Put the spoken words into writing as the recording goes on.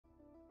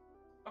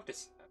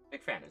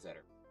big fan of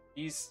Zetter.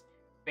 He's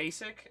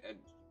basic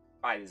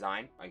by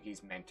design. Like,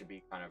 he's meant to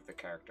be kind of the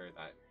character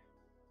that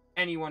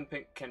anyone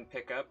can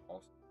pick up.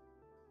 Also,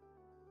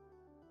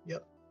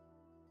 Yep.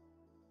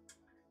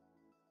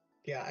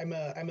 Yeah, I'm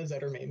a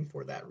Zetter main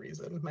for that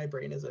reason. My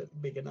brain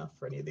isn't big enough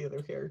for any of the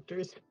other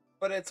characters.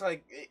 but it's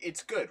like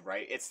it's good,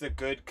 right? It's the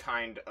good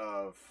kind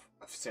of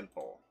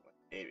simple.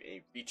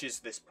 It reaches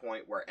this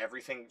point where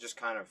everything just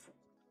kind of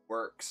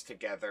works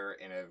together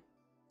in a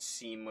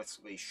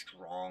seamlessly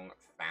strong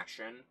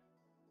fashion,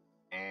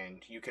 and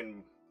you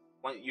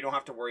don't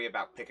have to worry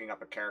about picking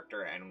up a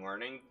character and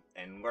learning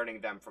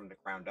them from the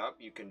ground up.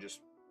 You can just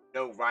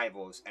know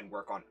rivals and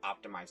work on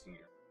optimizing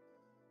your.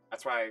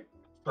 That's why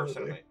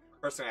personally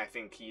I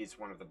think he is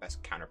one of the best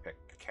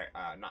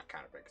not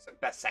counterpicks,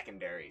 best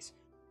secondaries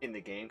in the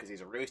game, because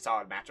he's a really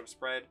solid matchup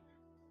spread,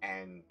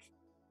 and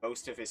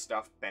most of his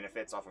stuff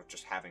benefits off of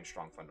just having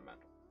strong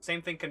fundamentals.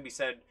 Same thing can be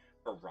said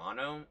for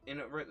Ranno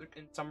in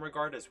some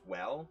regard as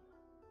well,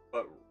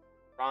 but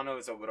Ranno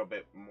is a little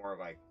bit more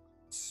like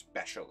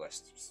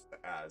specialist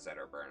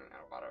Zetterburn in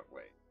a lot of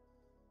ways.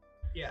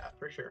 Yeah,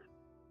 for sure.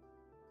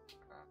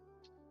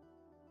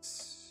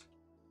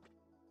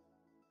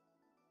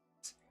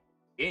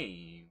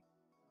 Game.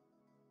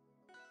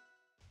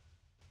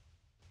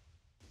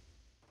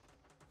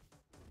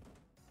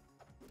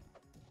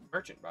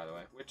 Merchant, by the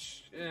way,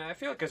 which I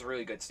feel like is a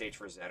really good stage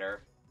for Zetter.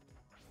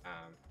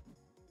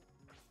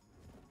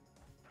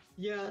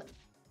 Yeah,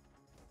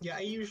 I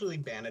usually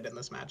ban it in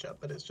this matchup,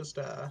 but it's just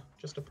a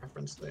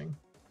preference thing.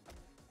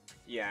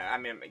 Yeah, I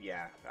mean,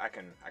 yeah, I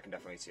can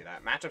definitely see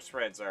that. Matchup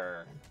spreads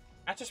are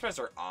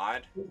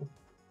odd. Ooh.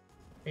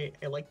 Hey,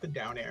 I like the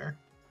down air.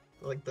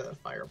 I like the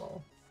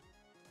fireball.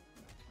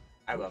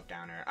 I love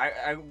down air.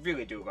 I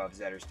really do love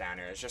Zetter's down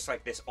air. It's just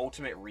like this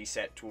ultimate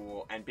reset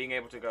tool, and being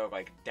able to go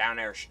like down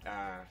air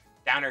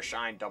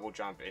shine, double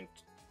jump, and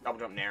double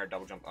jump nair,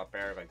 double jump up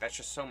air. Like, that's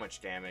just so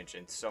much damage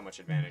and so much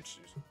advantage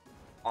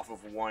off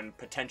of one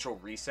potential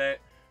reset,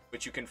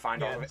 which you can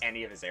find off of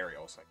any of his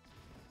aerials. Like,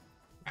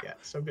 yeah,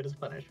 so good as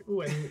punish.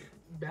 Ooh, and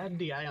bad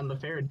DI on the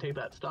fair and take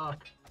that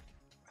stock.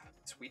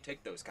 Sweet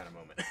take those kind of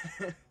moment.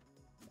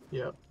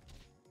 Yep.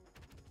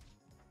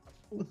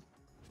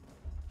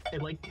 I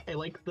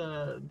like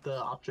the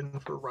option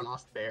for run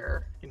off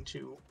bear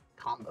into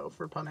combo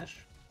for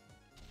punish.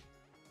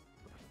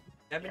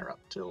 I've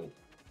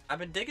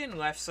been digging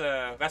Leff's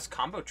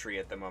combo tree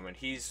at the moment.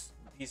 He's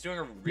doing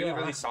a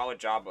really solid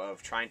job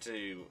of trying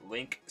to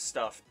link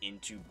stuff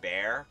into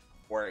bear,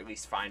 or at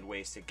least find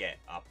ways to get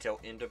up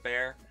tilt into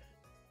bear,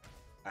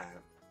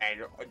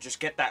 and just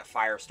get that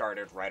fire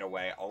started right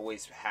away.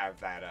 Always have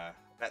that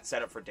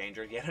set up for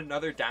danger. Yet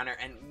another downer,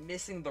 and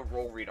missing the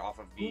roll read off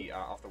of the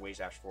wave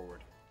dash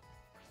forward.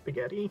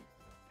 Spaghetti.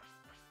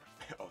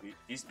 Oh,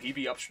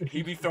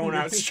 he be throwing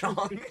out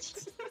strong.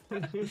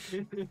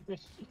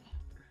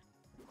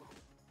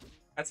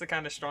 That's the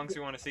kind of strongs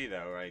you want to see,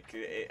 though. Like,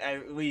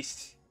 at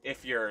least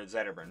if you're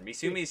Zetterburn.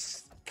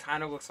 Miisumi's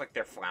kind of looks like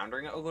they're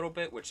floundering a little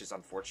bit, which is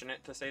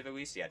unfortunate to say the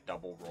least. Yeah,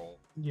 double roll.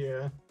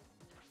 Yeah,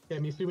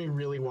 Miisumi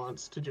really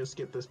wants to just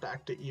get this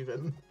back to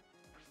even.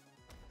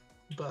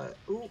 But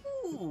ooh.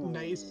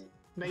 nice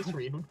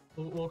read.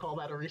 We'll call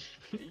that a read.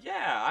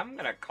 Yeah, I'm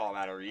gonna call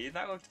that a read.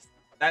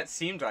 That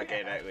seemed like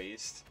it, at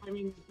least. I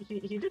mean,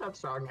 he did have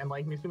strong, and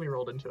like Miisumi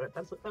rolled into it.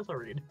 That's a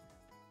read.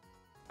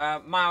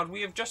 Mild,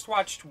 we have just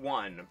watched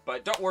one,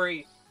 but don't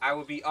worry, I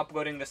will be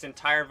uploading this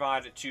entire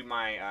VOD to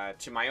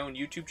my own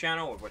YouTube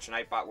channel, which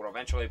Nightbot will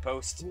eventually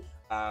post.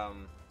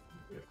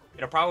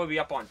 It'll probably be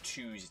up on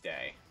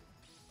Tuesday.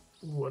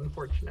 Ooh,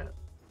 unfortunate.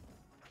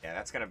 Yeah,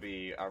 that's gonna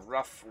be a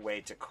rough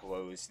way to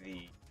close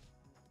the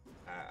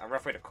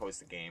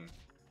game.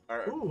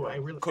 Ooh, I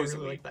really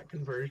like that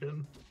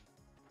conversion.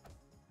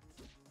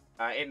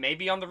 It may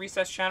be on the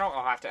Recess channel.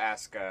 I'll have to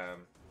ask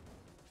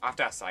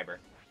Cyber.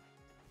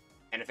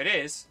 And if it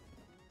is,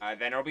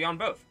 then it'll be on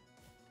both.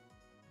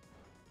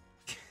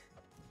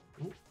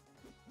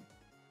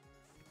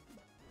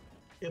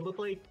 It looked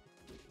like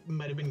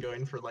might have been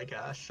going for like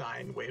a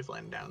shine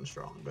waveland down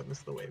strong, but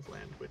missed the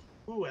waveland with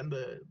and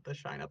the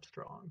shine up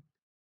strong.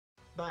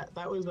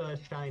 That was a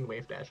shine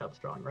wave dash up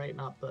strong, right?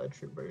 Not the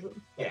true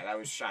version. Yeah, that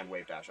was shine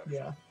wave dash up.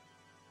 Yeah.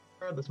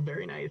 That's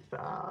very nice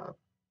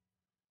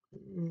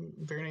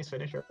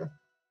finisher.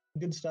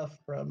 Good stuff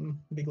from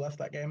Yungleff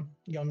that game.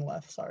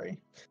 Yungleff, sorry.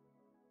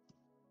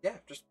 Yeah,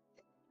 just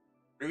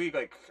really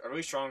like a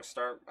really strong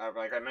start.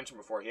 Like I mentioned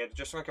before, he had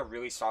just like a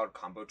really solid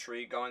combo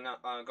tree going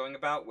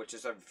about, which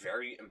is a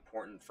very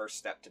important first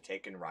step to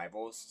take in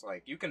rivals.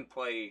 Like, you can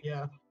play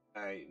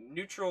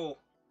neutral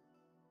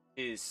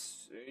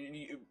is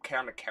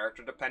kind of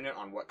character dependent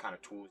on what kind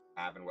of tools you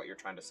have and what you're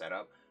trying to set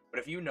up.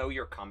 But if you know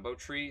your combo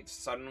tree,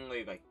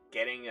 suddenly like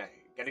getting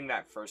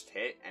that first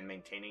hit and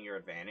maintaining your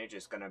advantage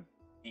is gonna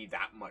be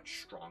that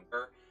much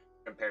stronger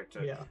compared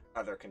to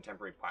other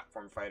contemporary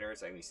platform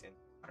fighters, at least in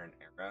the modern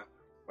era,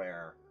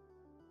 where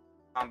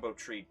combo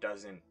tree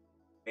doesn't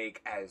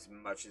make as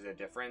much of a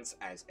difference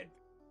as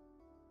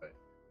but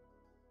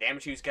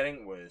damage he was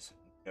getting was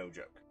no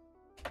joke.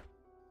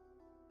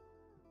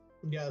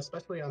 Yeah,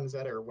 especially on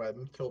Zetter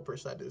when kill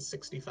percent is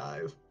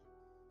 65.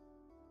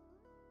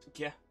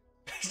 Yeah,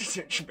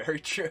 very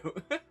true.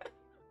 All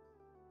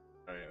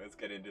right, let's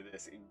get into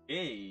this.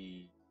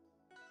 Yay!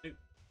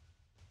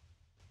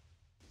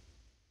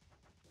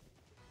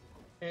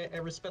 I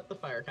respect the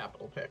fire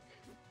capital pick.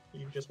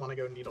 You just want to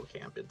go needle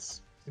camp.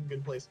 It's a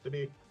good place to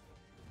be.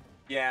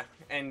 Yeah,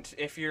 and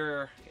if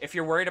you're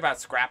worried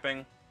about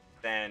scrapping,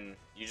 then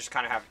you just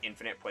kind of have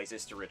infinite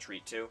places to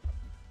retreat to.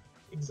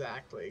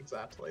 Exactly.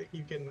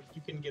 You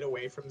can get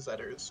away from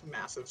Zetter's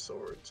massive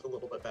swords a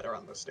little bit better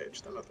on this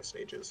stage than other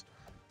stages.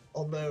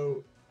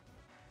 Although,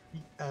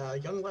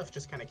 Yungleff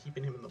just kind of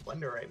keeping him in the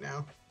blender right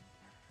now.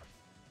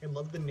 I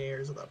love the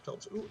nairs of the up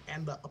tilts. Ooh,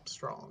 and the up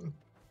strong.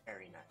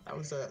 Very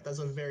nice. That's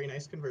a very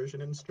nice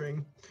conversion in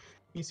string.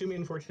 Miisumi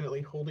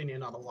unfortunately holding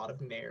in on a lot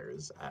of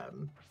nairs,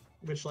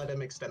 which let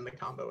him extend the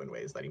combo in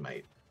ways that he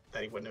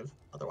wouldn't have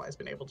otherwise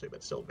been able to,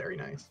 but still very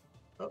nice.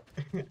 Oh,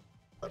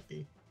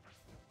 lucky.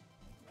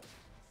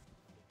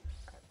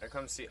 There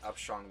comes the up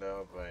strong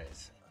though, but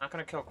it's not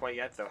gonna kill quite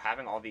yet. Though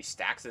having all these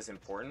stacks is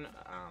important.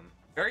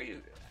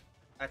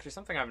 Actually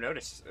something I've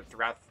noticed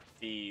throughout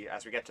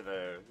as we get to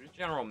the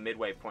general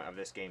midway point of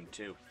this game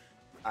too.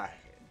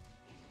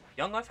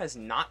 Yungleff has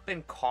not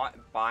been caught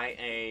by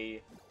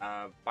a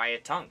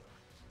tongue.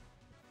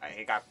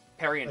 He got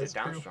parry into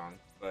down strong,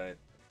 but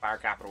fire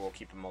capital will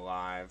keep him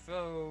alive.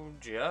 Oh,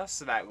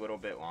 just that little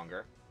bit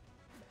longer.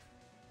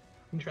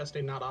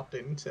 Interesting, not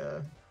opting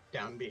to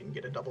down B and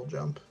get a double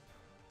jump.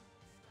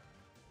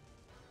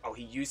 Oh,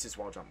 he used his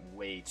wall jump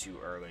way too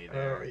early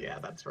there. Oh yeah,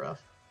 that's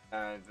rough.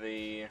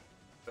 The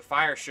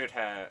fire should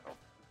have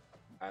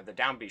the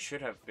down B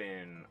should have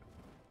been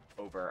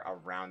over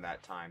around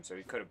that time, so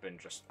he could have been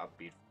just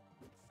upbeat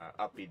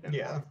them.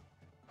 Yeah. More.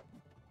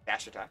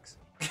 Dash attacks.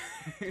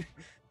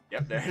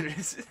 Yep, there it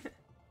is.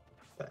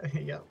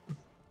 Yep.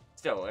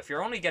 Still, if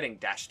you're only getting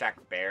dash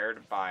attack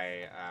bared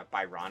by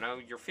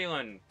Ranno, you're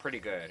feeling pretty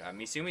good.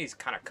 Miisumi's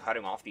kind of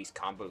cutting off these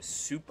combos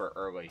super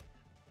early.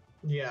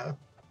 Yeah.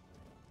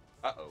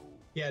 Uh-oh.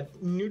 Yeah,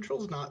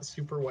 neutral's not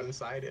super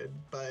one-sided,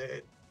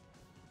 but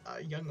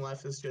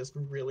Yungleff is just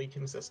really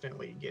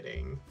consistently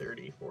getting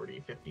 30,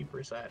 40,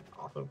 50%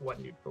 off of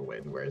one neutral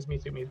win, whereas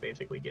Miisumi is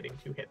basically getting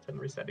 2 hits and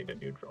resetting a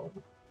neutral.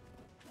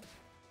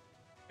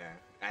 Yeah,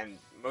 and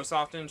most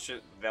often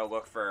they'll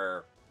look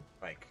for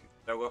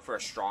a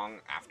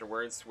strong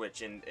afterwards,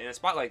 which in a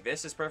spot like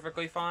this is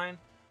perfectly fine.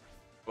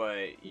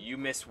 But you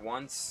miss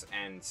once,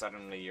 and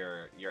suddenly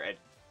your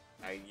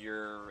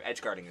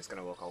edge guarding is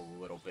going to look a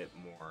little bit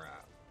more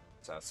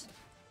sus.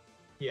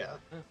 Yeah.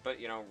 But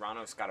you know,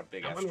 Ranno's got a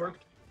big that F one strong.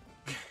 worked.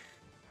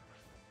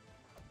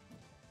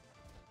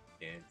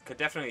 Yeah, could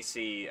definitely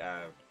see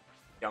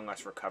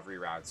Yungleff's recovery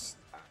routes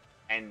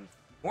and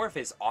more of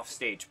his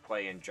offstage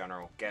play in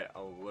general get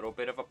a little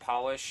bit of a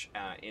polish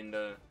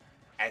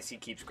as he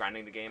keeps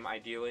grinding the game,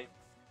 ideally.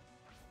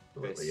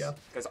 Yeah.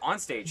 Because on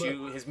stage,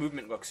 his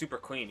movement looks super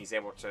clean. He's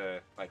able to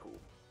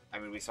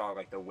we saw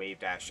like the wave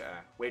dash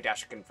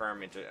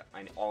confirm into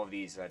all of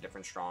these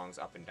different strongs,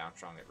 up and down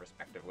strong,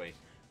 respectively.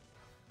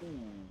 Ooh.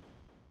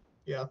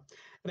 Yeah,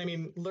 and I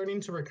mean,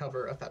 learning to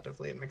recover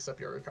effectively and mix up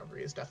your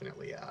recovery is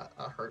definitely a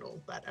hurdle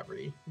that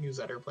every new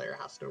Zetter player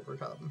has to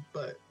overcome.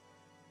 But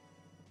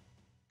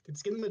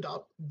it's getting the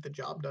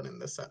job done in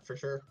this set for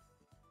sure.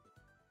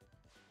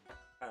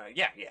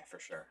 Yeah, for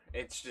sure.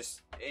 It's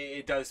just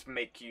it does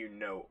make you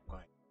know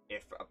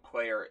if a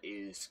player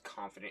is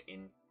confident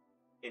in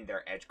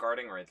their edge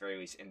guarding, or at the very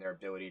least in their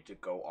ability to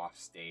go off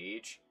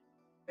stage,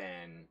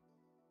 then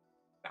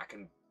that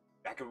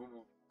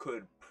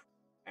could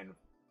and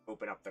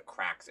open up the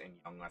cracks in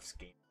Yungleff's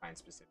game plan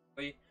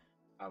specifically.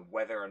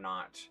 Whether or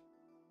not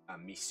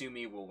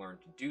Miisumi will learn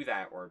to do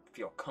that or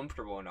feel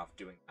comfortable enough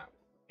doing that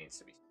remains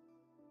to be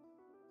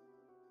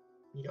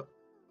seen. Yep.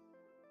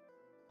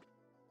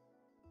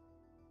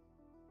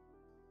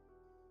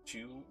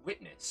 To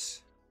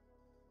witness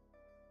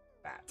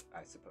that,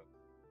 I suppose.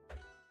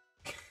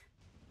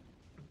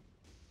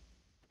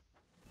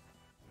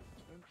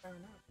 Fair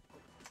enough.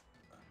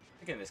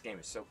 Again, this game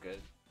is so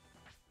good.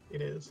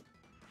 It is.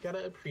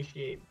 Gotta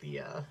appreciate the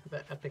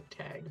epic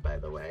tag, by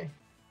the way.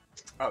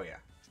 Oh yeah,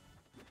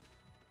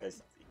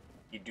 because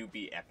you do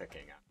be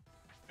epicking.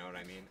 You know what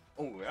I mean?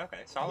 Oh, okay,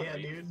 solid. Yeah,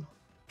 dude.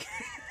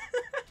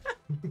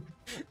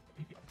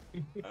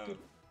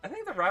 I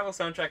think the Rival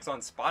soundtrack's on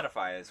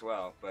Spotify as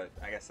well, but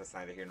I guess that's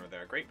neither here nor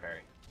there. Great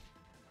parry.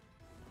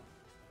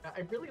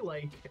 I really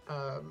like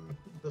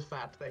the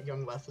fact that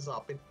Yungleff is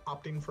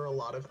opting for a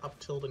lot of up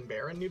tilt and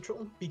bear in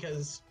neutral,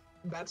 because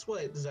that's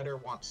what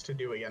Zetter wants to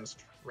do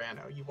against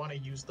Ranno. You want to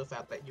use the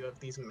fact that you have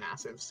these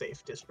massive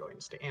safe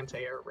disjoints to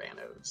anti-air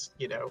Rannos,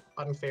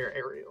 unfair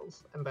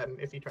aerials, and then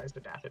if he tries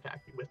to dash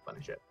attack, you with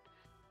punish it.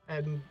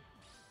 And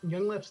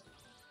Yungleff,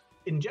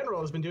 in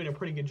general, has been doing a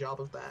pretty good job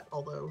of that,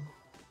 although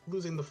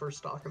losing the first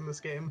stock in this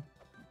game.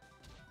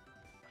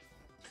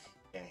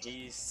 Yeah,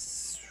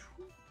 he's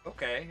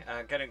okay.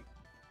 Getting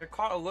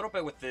caught a little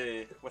bit with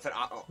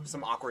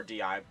some awkward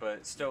DI,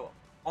 but still,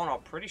 all in all,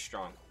 pretty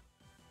strong.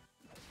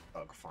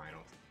 Bug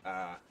final.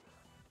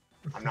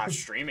 I'm not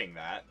streaming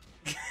that.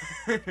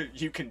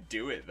 You can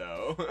do it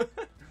though.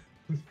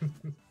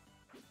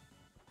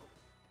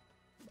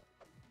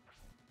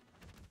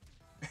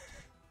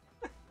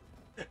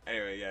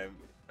 Anyway, yeah.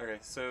 Okay,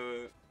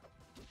 so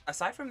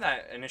aside from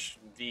that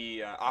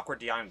the awkward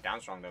DI and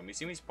down strong though,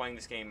 Miisumi's playing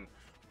this game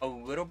a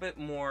little bit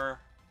more,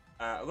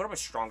 a little bit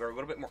stronger, a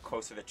little bit more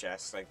close to the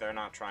chest. Like they're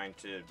not trying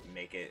to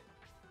make it,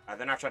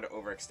 they're not trying to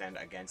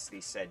overextend against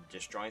these said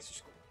disjoints.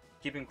 Just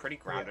keeping pretty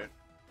grounded.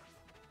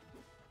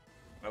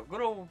 Yeah. A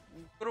little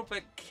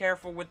bit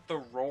careful with the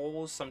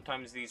rolls.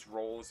 Sometimes these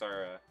rolls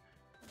are,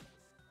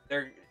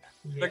 they're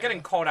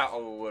getting called out a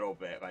little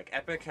bit. Like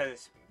Epic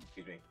has,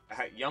 excuse me,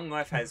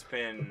 Yungleff has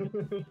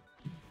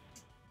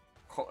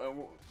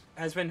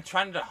been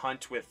trying to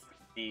hunt with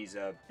these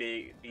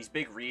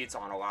big reads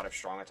on a lot of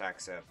strong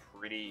attacks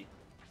pretty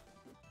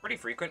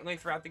frequently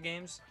throughout the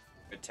games.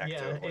 Good tech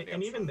yeah,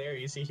 and even there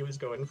you see he was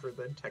going for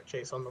the tech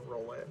chase on the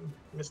roll in,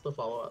 missed the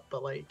follow up,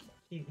 but like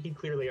he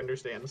clearly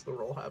understands the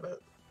roll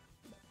habit.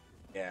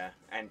 Yeah,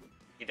 and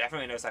he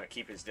definitely knows how to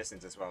keep his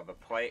distance as well. But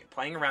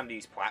playing around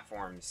these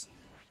platforms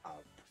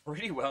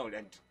pretty well,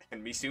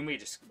 and Miisumi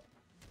just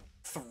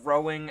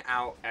throwing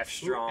out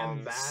F-Strongs.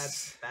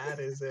 And that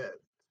is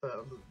it.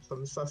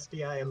 Some sus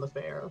DI in the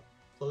fair.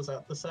 Close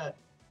out the set.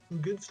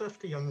 Good stuff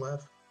to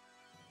Yungleff.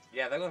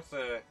 Yeah, that looked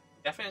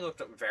definitely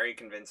looked very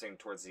convincing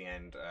towards the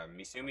end.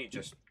 Miisumi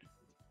just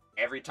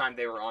every time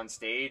they were on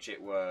stage,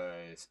 it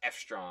was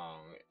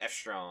F-Strong,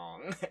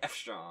 F-Strong,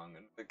 F-Strong,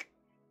 and like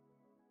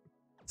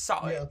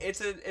solid. Yeah.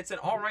 It's an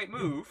all right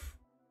move.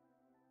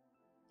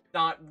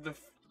 Not the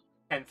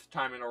 10th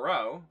time in a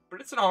row, but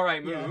it's an all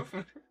right move.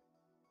 Yeah.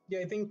 Yeah,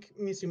 I think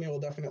Miisumi will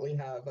definitely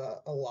have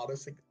a lot of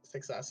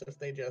success if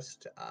they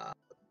just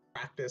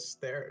practice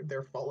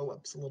their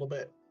follow-ups a little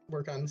bit.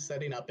 Work on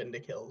setting up into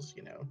kills,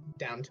 you know,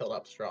 down tilt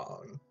up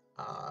strong,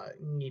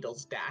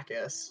 needles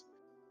Dacus,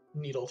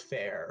 needle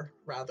fair,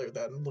 rather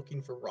than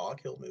looking for raw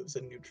kill moves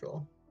in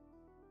neutral.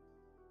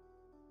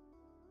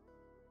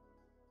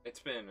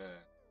 It's been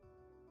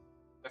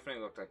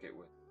definitely looked like it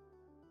would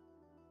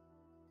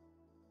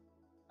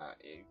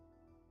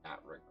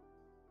not ring.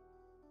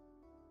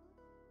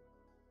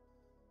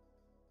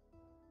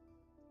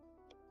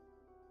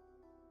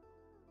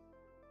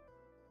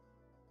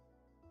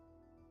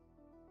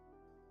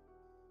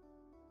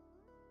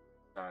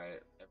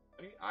 Alright,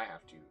 everybody, I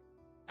have to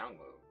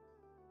download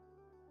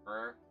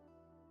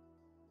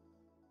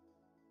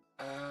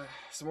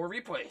some more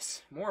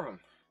replays. More of them.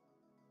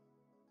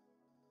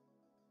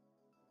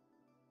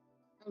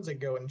 How's it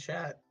go in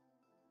chat?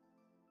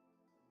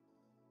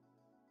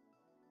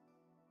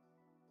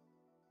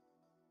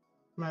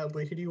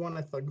 Mildly, who do you want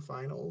to thug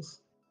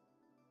finals?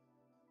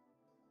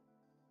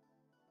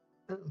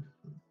 Oh.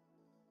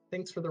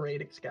 Thanks for the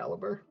raid,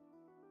 Excalibur.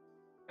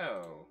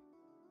 Oh.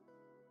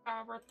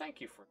 Albert, thank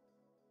you for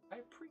I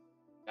appreciate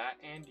that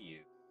and you.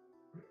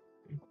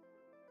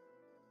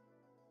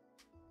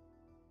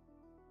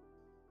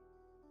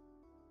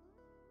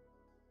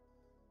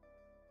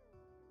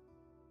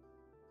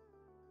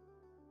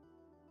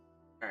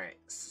 Alright.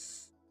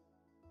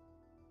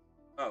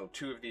 Oh,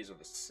 two of these are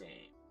the same.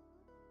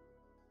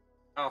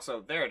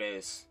 Also, there it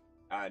is.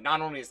 Not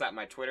only is that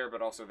my Twitter,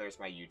 but also there's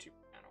my YouTube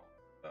channel.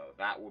 So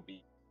that will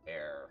be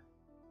there.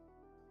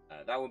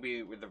 That will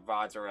be where the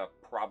VODs are up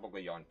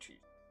probably on Tuesday.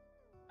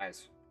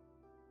 As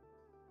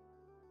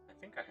I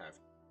think I have.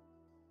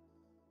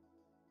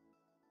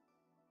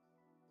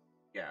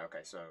 Yeah, okay,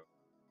 so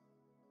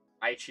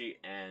Aichi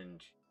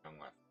and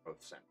Yungleff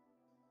both sent.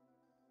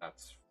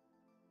 That's.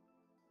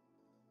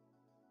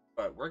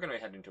 But we're gonna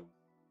head into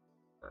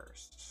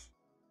first.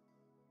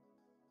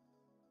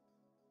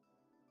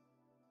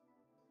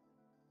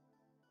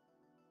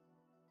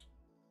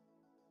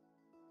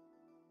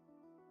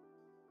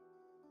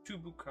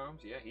 Tubu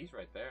comes, yeah, he's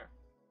right there.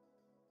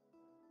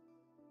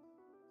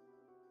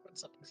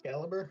 What's up,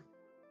 Excalibur?